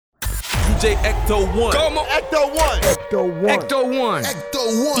DJ Ecto One. Come on. Ecto One. Ecto One. Ecto One. Ecto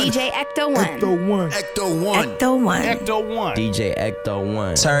One. DJ Ecto One. Ecto One. Ecto One. Ecto One. Ecto One. DJ Ecto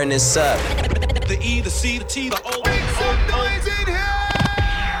One. Turn this up. The E, the C, the T, the O. Make some noise in here.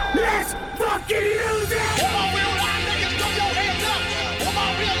 Let's fucking use it! All my real life niggas, throw your hands up! All my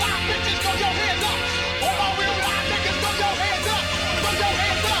real life bitches, throw your hands up! All my real life niggas, throw your hands up! Throw your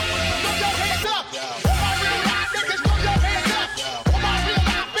hands up! Throw your hands up! All my real life niggas, throw your hands up! All my real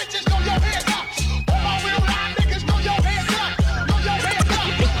life bitches, throw your hands up! All my real life niggas, throw your hands up! Throw your hands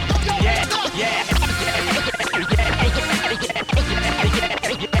up! Throw your hands up!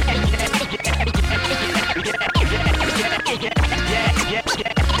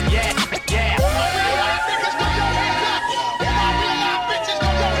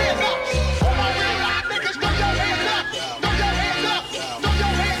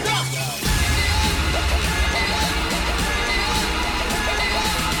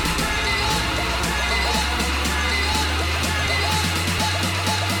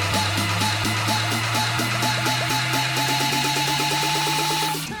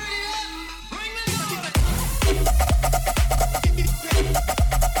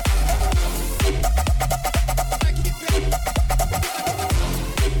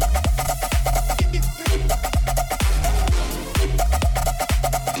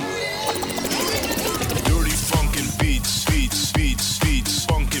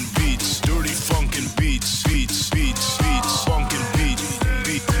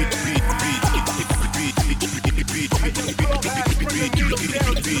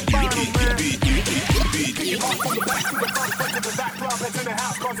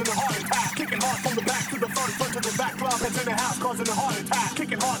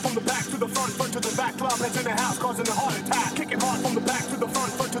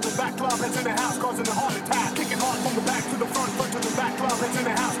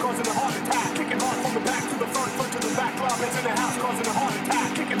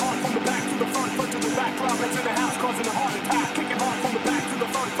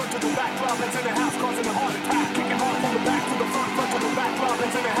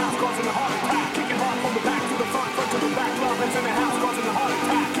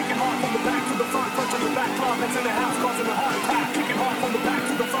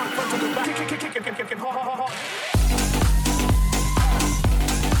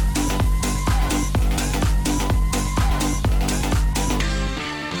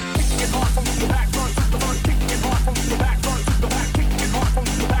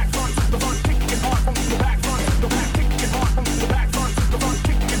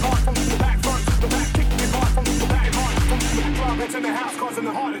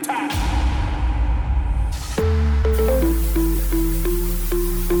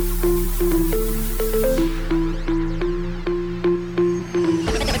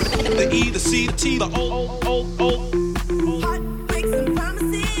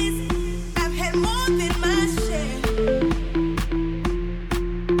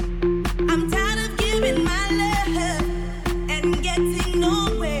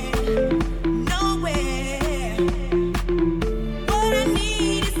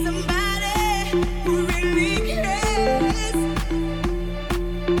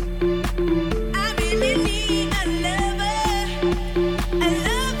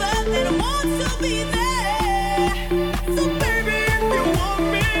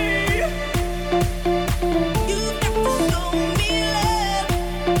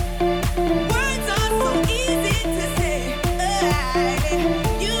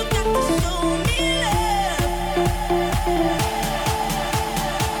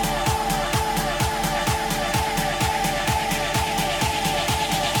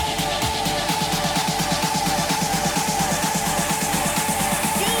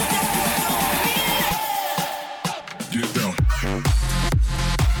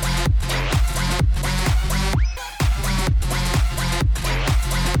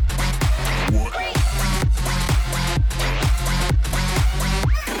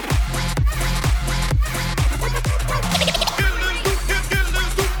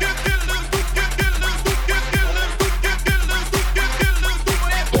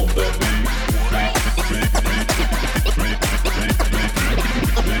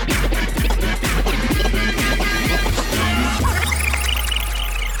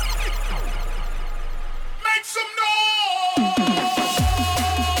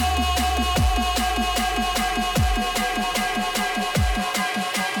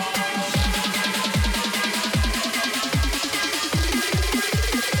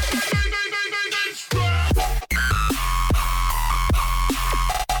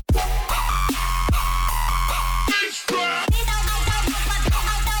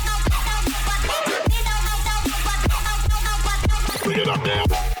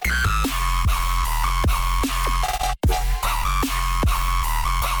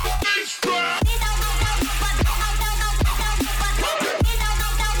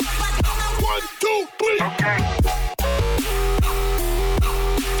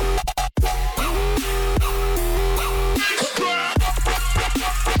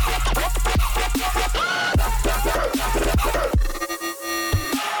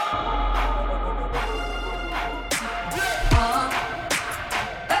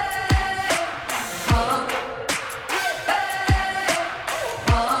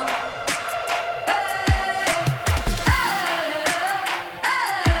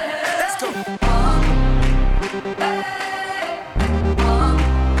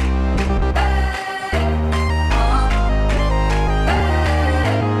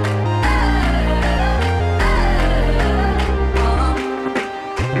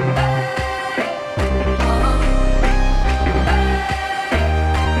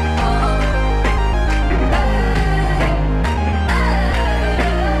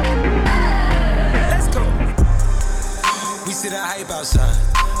 outside.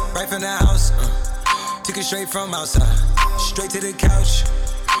 Right from the house, took it straight from outside. Straight to the couch,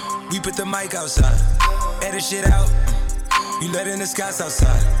 we put the mic outside. Edit shit out, you letting the scouts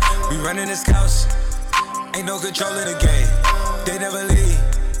outside. We running the scouts, ain't no control of the game. They never leave,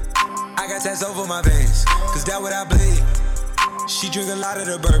 I got tats over my veins, cause that what I bleed. She drink a lot of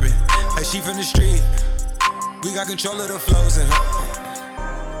the bourbon, like she from the street. We got control of the flows in her.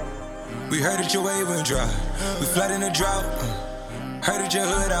 We heard that your wave went dry, we flood in the drought. Heard that your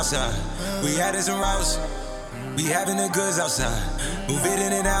hood outside, we added some routes. We having the goods outside, move it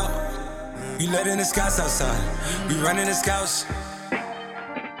in and out. You letting the scouts outside, we running the scouts.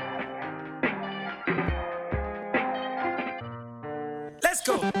 Let's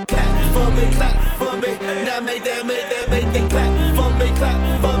go. Clap for me, clap for me. Now make that clap for me,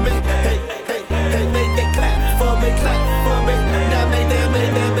 clap for me. Hey, hey, hey, make that clap for me, clap for me. Now make that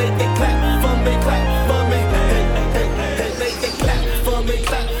clap for me, clap for me. Hey, hey, hey, make that clap for me,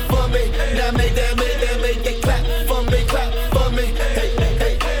 clap for me. Now make that clap for me, clap for me. Hey,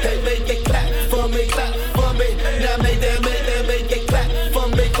 hey, hey, make that clap for me, clap for me. Now make that clap for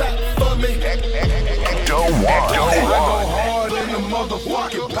me, clap for me.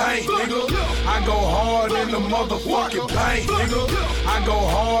 Motherfucking paint, nigga. I go hard in the motherfucking paint, nigga. I go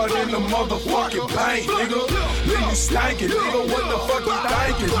hard in the motherfucking paint, nigga. Leave you stankin', nigga. What the fuck you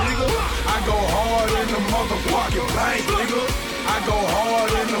thinking, nigga? I go hard in the motherfucking paint, nigga. I go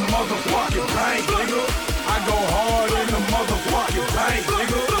hard in the motherfucking paint, nigga. I go hard in the motherfucking paint,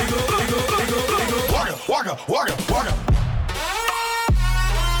 nigga. Waka.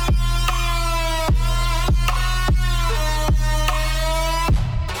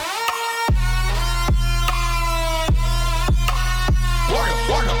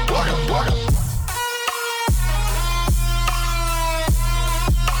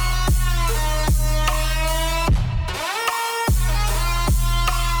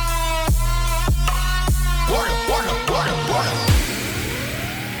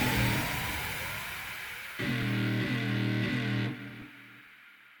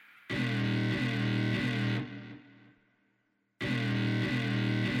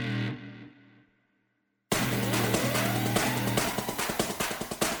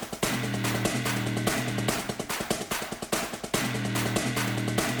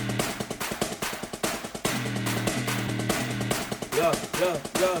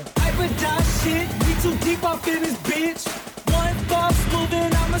 Hyperdive shit, we too deep off in this bitch. One false move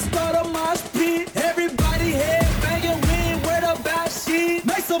and I'ma start a mosh pit. Everybody head banging, we ain't worried about shit.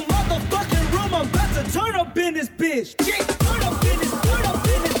 Make some motherfucking room, I'm about to turn up in this bitch. Turn up in this, turn up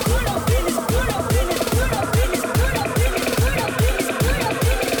in this, turn up in this, turn up in this, turn up in this, turn up in this, turn up in this, turn up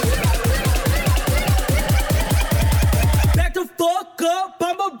in this. Back the fuck up,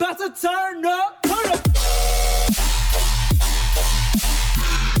 I'm about to turn up, turn up.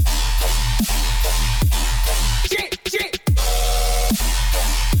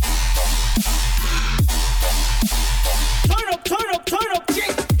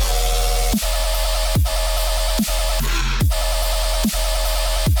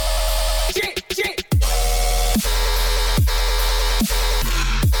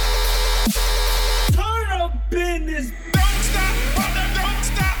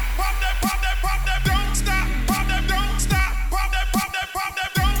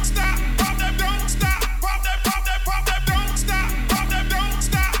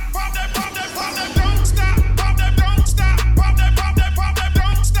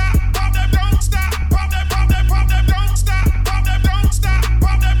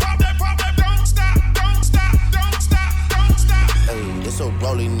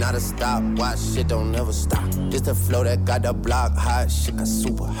 Shit don't never stop. This the flow that got the block hot. Shit got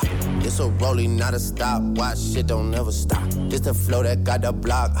super hot. This a rolling, not a stop. Watch, shit don't never stop. This the flow that got the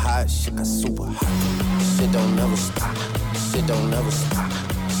block hot. Shit got super hot. Shit don't never stop. Shit don't never stop.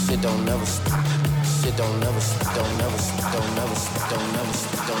 Shit don't never stop. Shit don't never stop. Don't never stop. Don't never stop. Don't never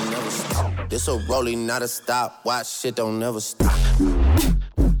stop. Don't never stop. This a rolling, not a stop. Watch, shit don't never stop.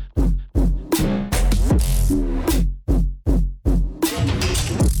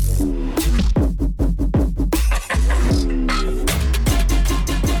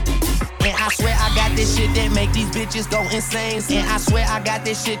 Bitches go insane, and I swear I got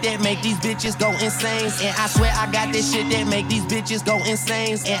this shit that make these bitches go insane, and I swear I got this shit that make these bitches go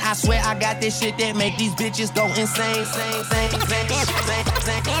insane, and I swear I got this shit that make these bitches go insane.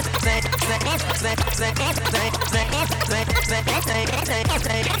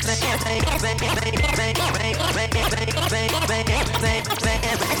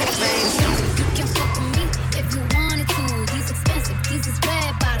 You can fuck with me if you wanted to. These expensive, these is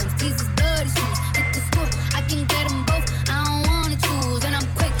red bottoms, these is dirty shoes. Hit the school, I can get them both. I don't want it to.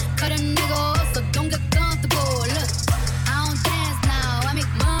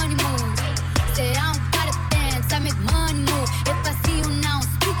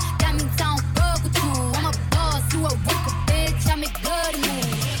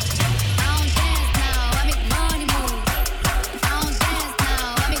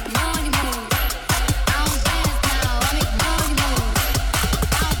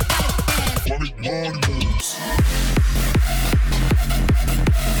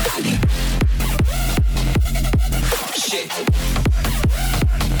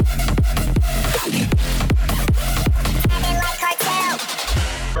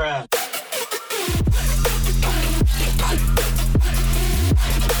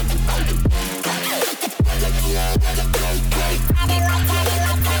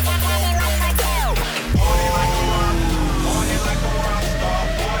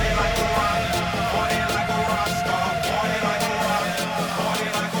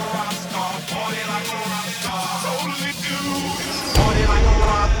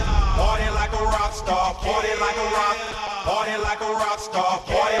 star. Party like a rock. Party like a rock star.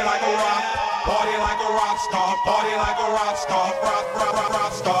 Party like a rock. Party like a rock star. Party like a rock star.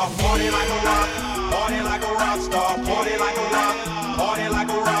 Rock star. Party like a rock. Party like a rock star. Party like a rock. Party like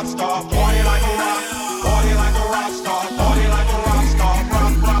a rock star. Party like a rock. Party like a rock star. Party like a rock star.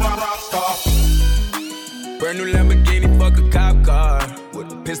 Rock star. Brand new Lamborghini, fuck a cop car.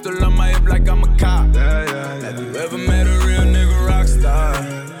 With a pistol on my hip like I'm a cop. Have you ever met a real nigga rock star?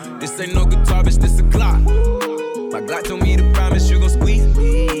 This ain't no guitar, bitch, this a Glock. My Glock told me to promise you gon' squeeze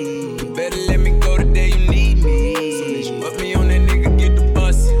me. You better let me go the day you need me. So bitch, you put me on that nigga, get the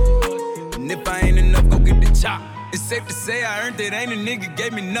bus. And if I ain't enough, go get the chop. It's safe to say I earned it, ain't a nigga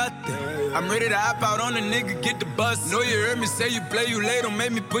gave me nothing. I'm ready to hop out on a nigga, get the bus. Know you heard me say you play, you late, don't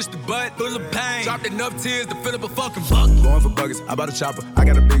make me push the butt. Full of pain, dropped enough tears to fill up a fucking bucket. Going for buggers, I bought a chopper. I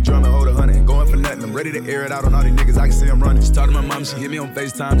got a big drum and hold 100. Ain't going for nothing, I'm ready to air it out on all these niggas, I can see I'm running. She talked to my mom, she hit me on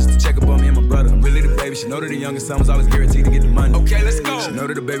FaceTime just to check up on me and my brother. I'm really the baby, she know that the youngest son was always guaranteed to get the money. Okay, let's go. She know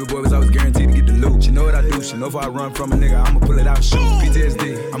that the baby boy was always guaranteed to get the loot. She know what I do, she know if I run from a nigga, I'ma pull it out and shoot.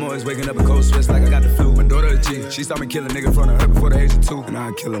 PTSD, I'm always waking up in cold sweats like I got the flu. My daughter a G, she saw me kill a nigga in front of her before the age of 2. And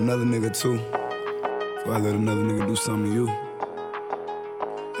I'd kill another nigga too. Before I let another nigga do something to you.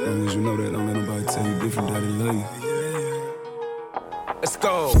 As long as you know that, don't let nobody tell you different, daddy love you. Let's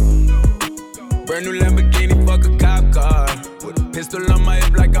go. Brand new Lamborghini, fuck a cop car. With a pistol on my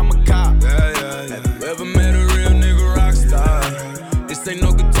hip like I'm a cop. Have you ever met a real nigga rock star? This ain't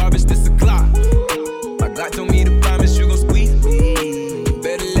no guitar, bitch, this a Glock. My Glock told me to promise you gon' squeeze me. You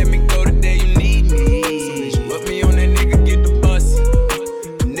better let me go the day you need me. So bitch, you put me on that nigga, get the bus.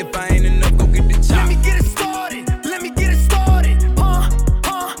 And if I ain't enough, go get the chop. Let me get it started. Let me get it started.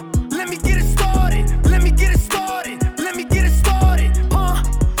 Let me get it started. Let me get it started. Let me get it started.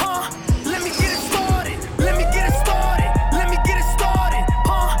 Let me get it started. Let me get it started.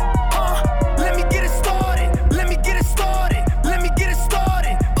 Let me get it started. Let me get it started. Let me get it started. Let me get it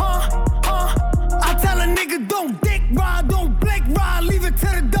started. I tell a nigga don't dick ride, don't blink ride, leave it to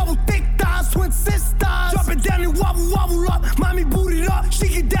the double thick thighs, twin sisters. Drop it down and wobble up. Mommy boot it up. She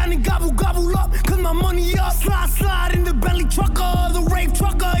get down and gobble up. Cause my money up. Slide in the Bentley trucker, the rave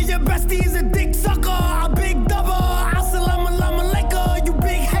trucker. Your bestie is a dick sucker. A big double. Assalamu alaikum, you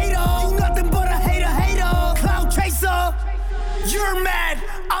big hater. You nothing but a hater. Cloud chaser. You're mad.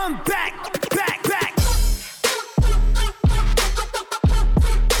 I'm back.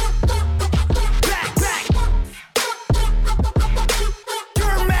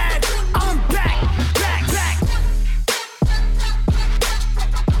 You're mad. I'm back.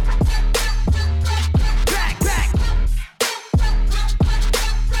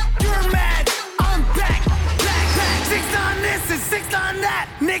 You're mad. I'm back. 6'9" this and 6'9" that.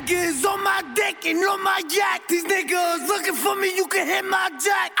 Niggas on my dick and on my yak. These niggas looking for me, you can hit my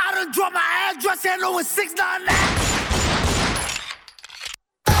jack. I done dropped my address and know it's 6'9" that.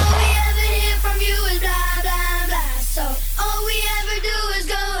 All we ever hear from you is blah, blah, blah. So all we ever do is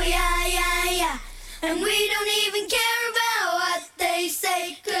go, yeah. And we don't even care about what they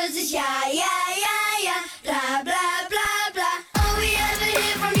say, cause it's yeah. Blah, blah, blah, blah. All we ever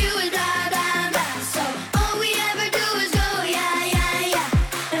hear from you is blah, blah, blah. So all we ever do is go, yeah.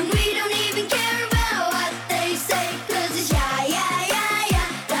 And we don't even care about what they say, cause it's yeah.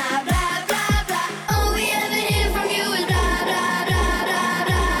 Blah, blah, blah, blah. All we ever hear from you is blah, blah, blah,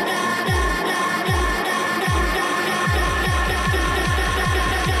 blah, blah, blah,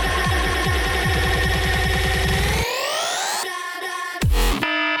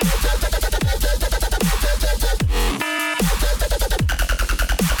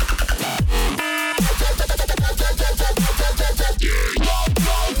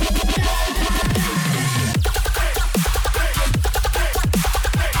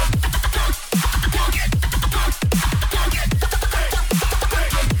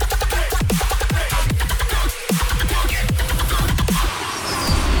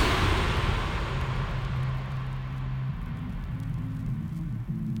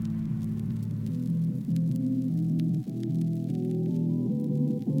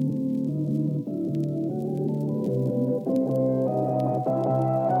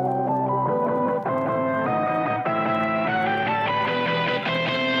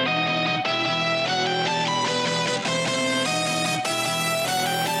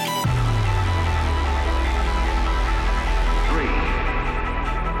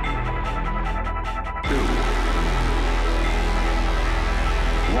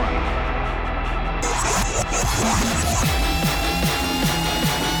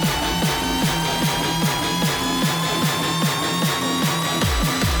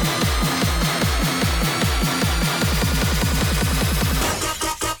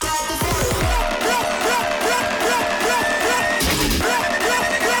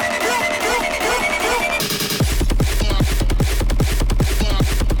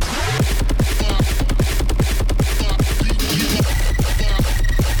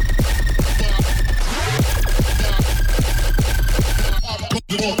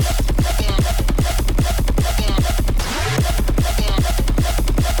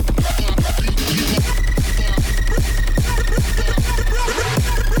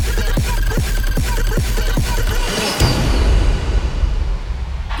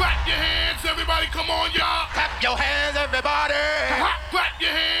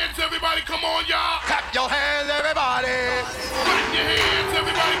 on, y'all. Clap your hands, everybody. Clap your hands,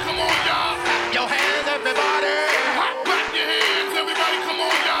 everybody. Come on, y'all. Clap your hands, everybody. Clap your hands, everybody. Come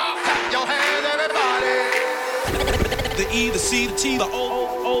on, y'all. Clap your hands, everybody. The E, the C, the T, the O.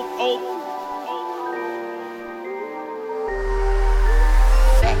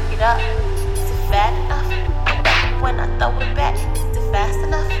 Back it up. Is it fat enough? When I throw it back, is it fast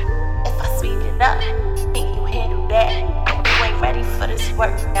enough? If I speed it up, think you handle that? You ain't ready for this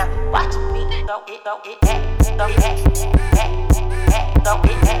work now. Watch me throw it back, throw it back, throw it back, throw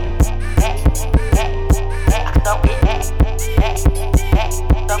it back, throw it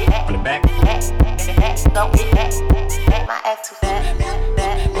back, throw it back. My act too fat, too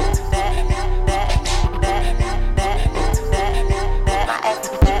fat, too fat. My act too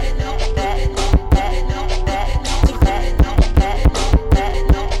fat.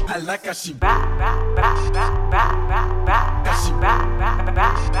 I like how she How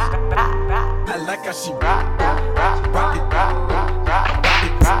she I like how she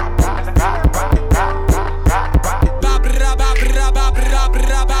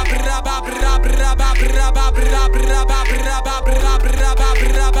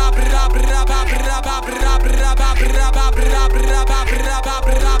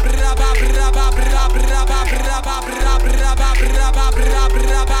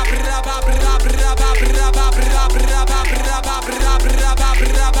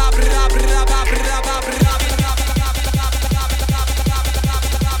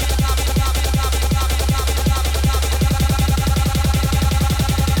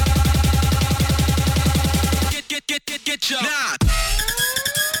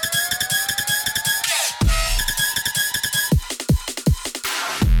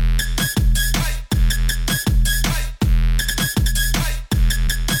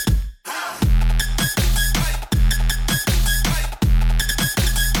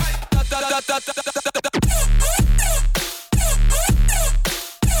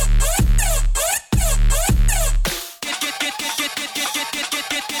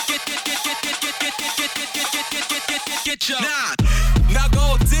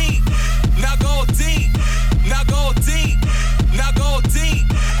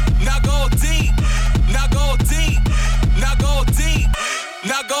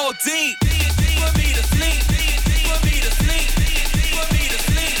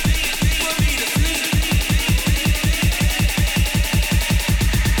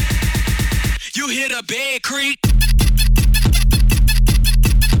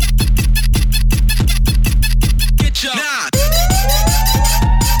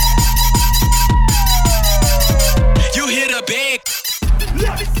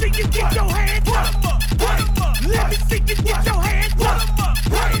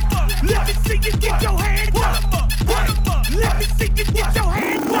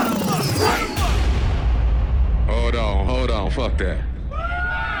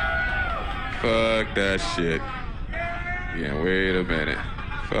shit. Yeah, wait a minute.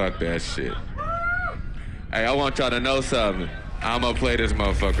 Fuck that shit. Hey, I want y'all to know something. I'ma play this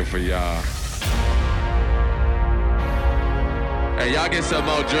motherfucker for y'all. Hey, y'all get some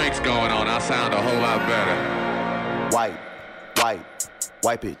more drinks going on. I sound a whole lot better.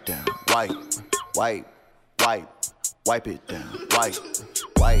 Wipe it down. Wipe it down. Wipe it down.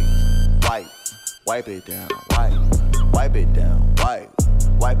 Wipe it down. Wipe it down, wipe it down,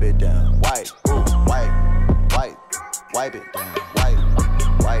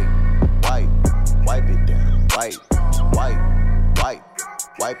 wipe it down,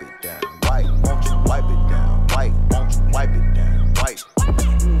 wipe it down, won't you wipe it down, won't you wipe it down,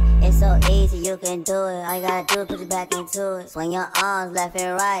 It's so easy, you can do it. All you gotta do is put your back into it. Swing your arms left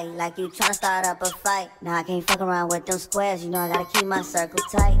and right, like you tryna start up a fight. Now I can't fuck around with them squares, you know I gotta keep my circle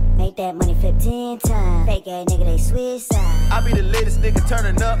tight. Make that money 15 times. Fake ass nigga, they switch sides. I be the latest nigga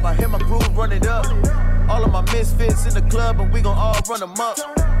turning up. I hear my groove running up. All of my misfits in the club, and we gon' all run them up.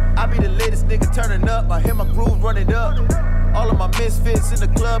 I be the latest nigga turning up. I hear my groove running up. All of my misfits in the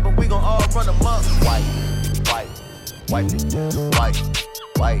club, and we gon' all run them up. Wipe it down. Wipe it down.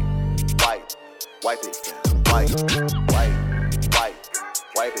 Wipe it down. Wipe it down.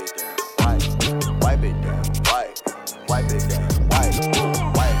 Wipe it down. Wipe it down. Wipe it down. Wipe it down.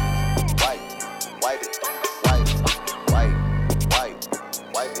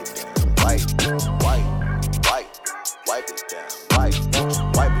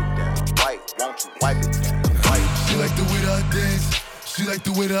 She like the way that I dance. She like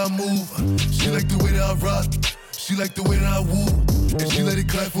the way that I move. She like the way that I rock. She like the way that I woo. And she let it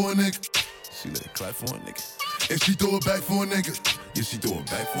clap for a nigga. She let it clap for a nigga. And she throw it back for a nigga. Yeah, she throw it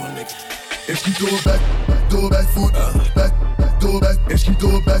back for a nigga. And she throw it back for back, throw it back. And she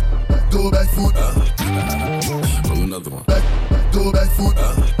throw it back for throw it back foot. Roll another one. Back, throw it back foot.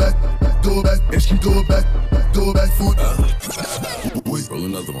 Back, throw it back, and she throw it back foot. Wait, roll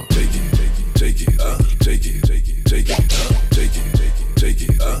another one. Take it, take it, take it, take it, take it, take it, take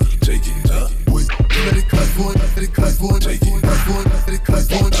it, take it. Wait, let it clap for it, let it clap for it, take it, clap for it, let it clap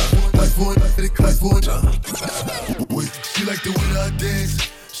for it, clap for it, let it clap for it. Wait, she like the way that I dance,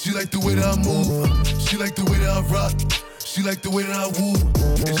 she like the way that I move, she like the way that I rock, she like the way that I woo,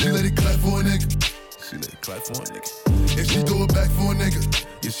 and she let it clap for a nigga. She let it clap for a nigga. And she throw it back for a nigga.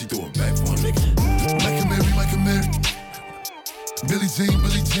 Yeah, she throw it back for a nigga. Like a Mary. Billie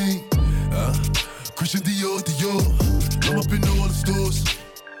Jean. Christian Dior. I'm up in all the stores.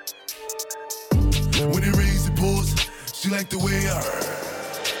 When it rains, it pours. She like the way I.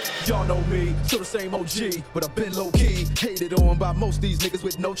 Y'all know me, still the same OG, but I've been low-key. Hated on by most of these niggas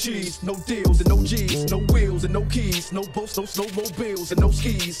with no cheese, no deals and no G's, no wheels and no keys, no boats, no snowmobiles and no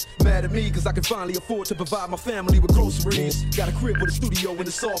skis. Mad at me cause I can finally afford to provide my family with groceries. Got a crib with a studio and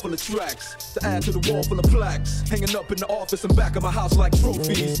a saw full of tracks to add to the wall full of plaques. Hanging up in the office and back of my house like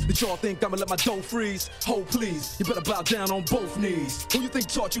trophies. Did y'all think I'ma let my dough freeze? Hold please, you better bow down on both knees. Who you think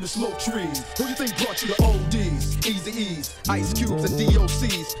taught you to smoke trees? Who you think brought you to ODs, Eazy-E's, Ice Cubes and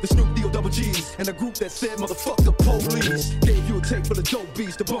DOCs? The Snoop D-O double G's and a group that said motherfuck the police. Gave you a tape full of dope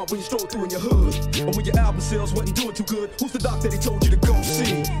beats to bump when you stroll through in your hood. Or when your album sales wasn't doing too good, who's the doc that he told you to go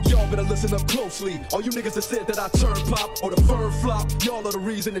see? Y'all better listen up closely. All you niggas that said that I turn pop or the firm flop, y'all are the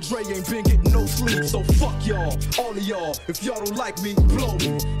reason that Dre ain't been getting no sleep. So fuck y'all, all of y'all. If y'all don't like me, blow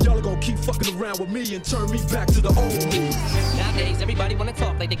me. Y'all are gonna keep fucking around with me and turn me back to the old me. Nowadays everybody wanna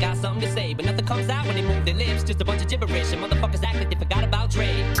talk like they got something to say, but nothing comes out when they move their lips. Just a bunch of gibberish and motherfuckers act like they forgot about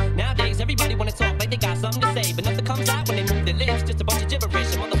Dre. Nowadays everybody wanna talk like they got something to say, but nothing comes out when they move their lips. Just a bunch of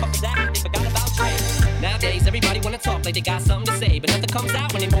gibberish and motherfuckers act like they forgot about Dre. Nowadays everybody wanna talk like they got something to say, but nothing comes out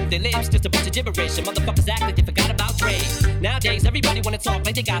when they move their lips. Just a bunch of gibberish and motherfuckers act like they forgot about Dre. Nowadays everybody wanna talk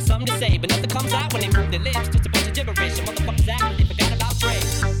like they got something to say, but nothing comes out when they move their lips. Just a bunch of gibberish and motherfuckers act like they forgot about Dre.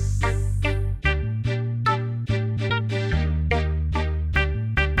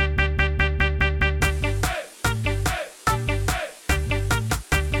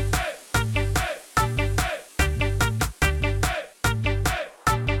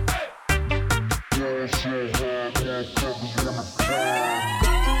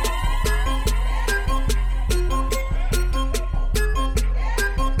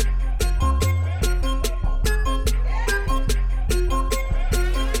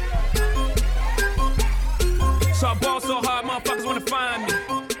 So I ball so hard, motherfuckers wanna find me.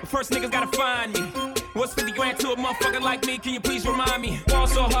 But first niggas gotta find me. What's 50 grand to a motherfucker like me? Can you please remind me? Ball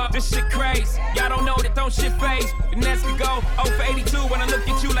so hard, this shit crazy. Y'all don't know that don't shit phase. The next could go 0 for 82 when I look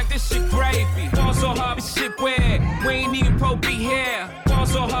at you like this shit gravy. Ball so hard, this shit weird. We ain't even pro be here. Ball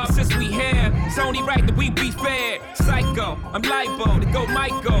so hard since we here. It's only right that we be fair. Psycho, I'm libo to go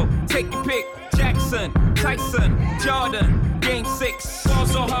Michael. Take your pick. Jackson, Tyson, Jordan. Game 6, ball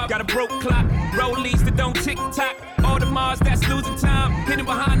so hard, got a broke clock. Rollies that don't tick-tock. All the Mars that's losing time. Hidden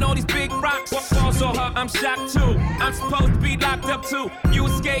behind all these big rocks. Ball so hard, I'm shocked too. I'm supposed to be locked up too. You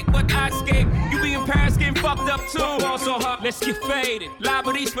escape, but I escape. You be in Paris getting fucked up too. Ball so hard, let's get faded.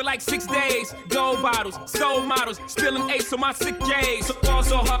 Liberties for like 6 days. Gold bottles, soul models. Spilling ace on my sick days. So ball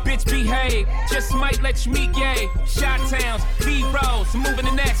so hard, bitch behave. Just might let you meet gay. Shot towns, B-rolls, moving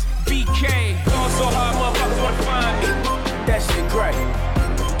the next BK. Ball so hard, motherfuckers wanna find me. That shit crack.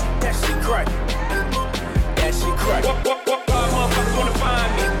 That shit crack. That shit crack. What motherfuckers wanna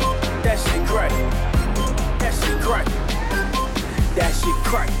find me? That shit crack. That shit crack. That shit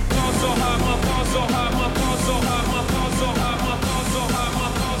crack. Ball so hard, my ball so hard, my ball so hard, my ball so hard, my ball so hard, my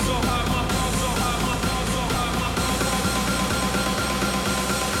ball so hard, my ball so hard, my ball so hard, my ball so hard.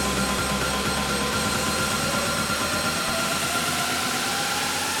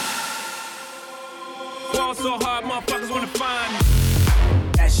 Ball so hard, motherfuckers wanna find me.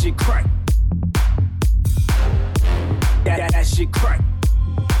 That shit crack. That shit crack.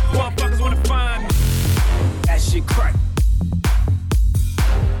 Motherfuckers wanna find me. That shit crack.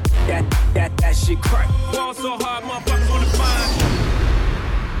 That shit crack. Ball so hard, motherfuckers wanna find me.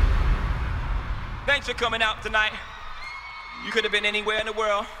 Thanks for coming out tonight. You could have been anywhere in the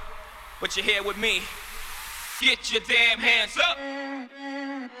world, but you're here with me. Get your damn hands up.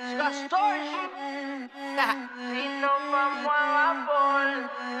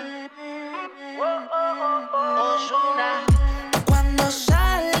 Cuando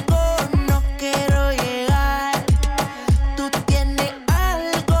salgo no quiero llegar. Tú tienes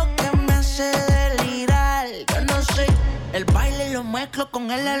algo que me hace delirar. Yo no sé, el baile lo mezclo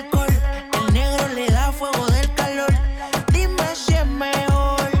con el alcohol. El negro le da fuego del calor. Dime si es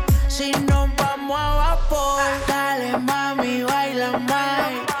mejor si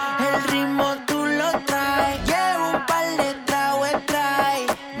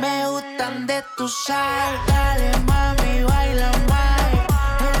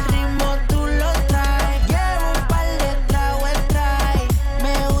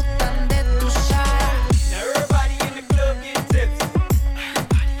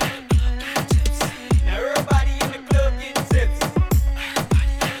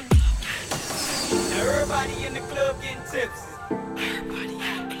club getting tipsy. Everybody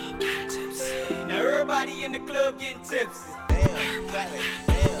in the club getting tipsy. Now everybody in the club getting tipsy.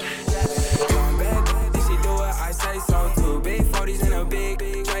 This shit do what I say so too. Big 40s in a big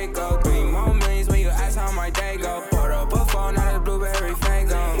Draco. 3 more millions when you ask how my day go. Poured up a phone, now the blueberry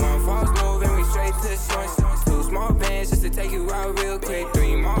fango. 1 false move and we straight to shorts. 2 small bands just to take you out real quick.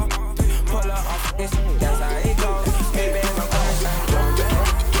 3 more, pull up off this, that's how it goes. Big bands on first line, one bag.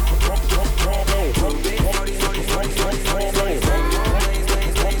 Big 40s, 40s, 40s, 40s, 40s, 40s. 3 more lanes,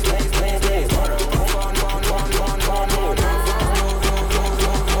 lanes, lanes, lanes, lanes, lanes. Poured up a phone, one, one, one, one, one. 2 false move, move, move,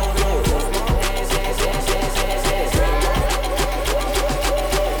 move, move, move. 2 small bands, hands, hands, hands, hands, hands. 3 more.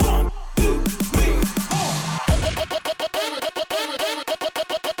 1, 2, 3.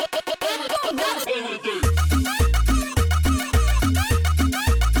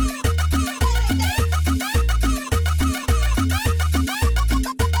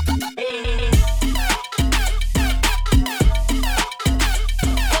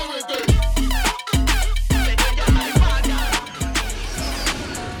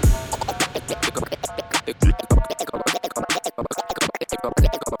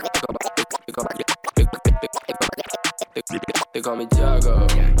 They call me Jago.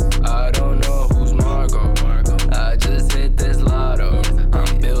 I don't know who's Margo. I just hit this lotto.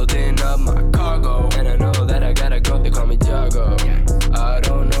 I'm building up my cargo, and I know that I gotta go. They call me Jago. I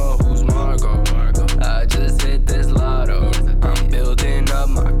don't know who's Margo. I just hit this lotto. I'm building up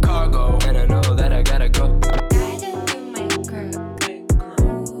my cargo, and I know that I gotta go.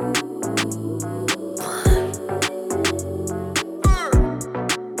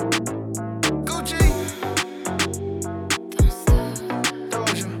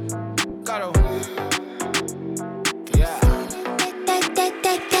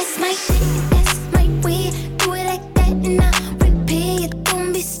 That's my shit, that's my weed. Do it like that and I repeat.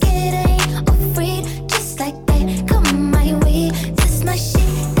 Don't be scared, I ain't afraid. Just like that, come my way. That's my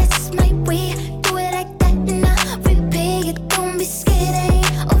shit, that's my weed. Do it like that and I repeat. Don't be scared, I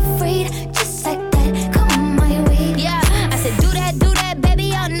ain't afraid. Just like that, come my way. Yeah, I said do that,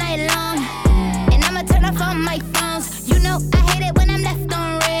 baby, all night long. And I'ma turn off all my phones. You know I hate it when I'm left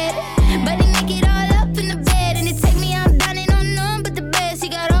on red. But they make it all up in the bed. And it take me out down and on none but the best. He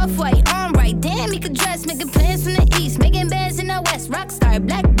got off-white, on right. Damn, he could dress. Making plans from the east. Making bands in the west. Rockstar,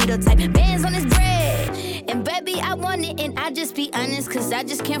 Black Beetle type. Bands on his bread. And baby, I want it and I just be honest. Cause I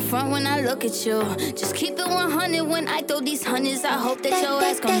just can't front when I look at you. Just keep it 100 when I throw these hundreds. I hope that your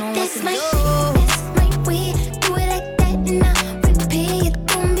ass gon' know what That's to my do. shit, that's my weed. Do it like that and I repeat.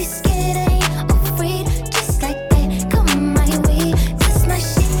 Don't be scared, I ain't afraid. Just like that, come my way. That's my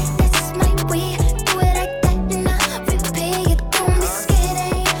shit, that's my weed. Do it like that and I repeat. Don't be scared, I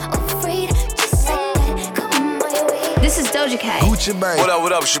ain't afraid. Just like that, come my way. This is Doja Cat. Gucci Mane. What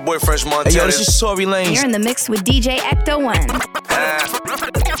up, it's your boy Fresh Montana. Hey, yo, this is Tory Lanez. You're in the mix with DJ Ecto One.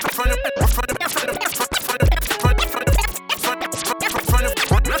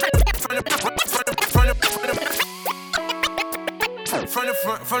 From the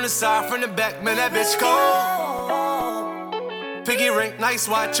front, from the side, from the back, man, that bitch go. Piggy ring, nice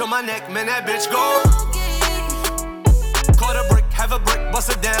watch on my neck, man, that bitch go. Caught a brick, have a brick, bust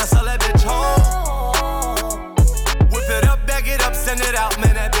it down, sell that bitch home. Whip it up, bag it up, send it out,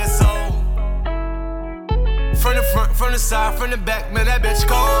 man, that bitch sold. From the front, from the side, from the back, man, that bitch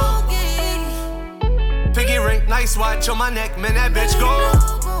go. Piggy ring, nice watch on my neck, man, that bitch go.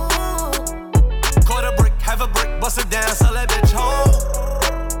 Caught a brick, have a brick, bust it down, sell that bitch home.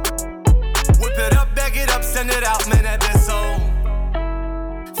 Whip it up, bag it up, send it out, man, that bitch sold.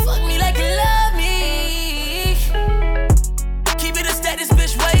 Fuck me like you love me. Keep it a status,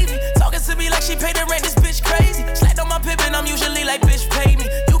 bitch wavy. Talking to me like she paid the rent, this bitch crazy. Slapped on my pippin', I'm usually like, bitch pay me.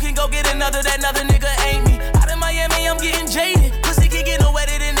 You can go get another, that another nigga ain't me. Out in Miami, I'm getting jaded. Pussy can get no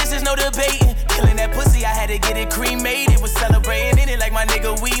wetter than this, is no debating. Killing that pussy, I had to get it cremated. Was celebrating in it like my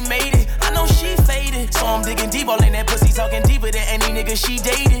nigga, we made it. I know she faded, so I'm digging deep. All in that pussy, talking deeper than any nigga she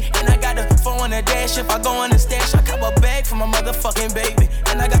dated. And I got a phone on the dash. If I go on the stash, I cop a bag for my motherfucking baby.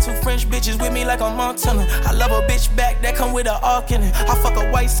 And I got 2 French bitches with me like I'm Montana. I love a bitch back that come with a arc in it. I fuck a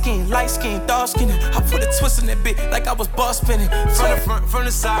white skin, light skin, dark skin. I put a twist in that bitch like I was boss spinning. From the front, from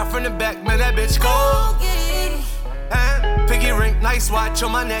the side, from the back, man, that bitch go. Piggy ring, nice watch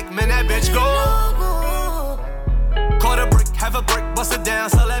on my neck, man, that bitch go. Caught a brick, have a brick, bust it down,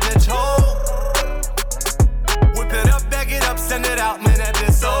 so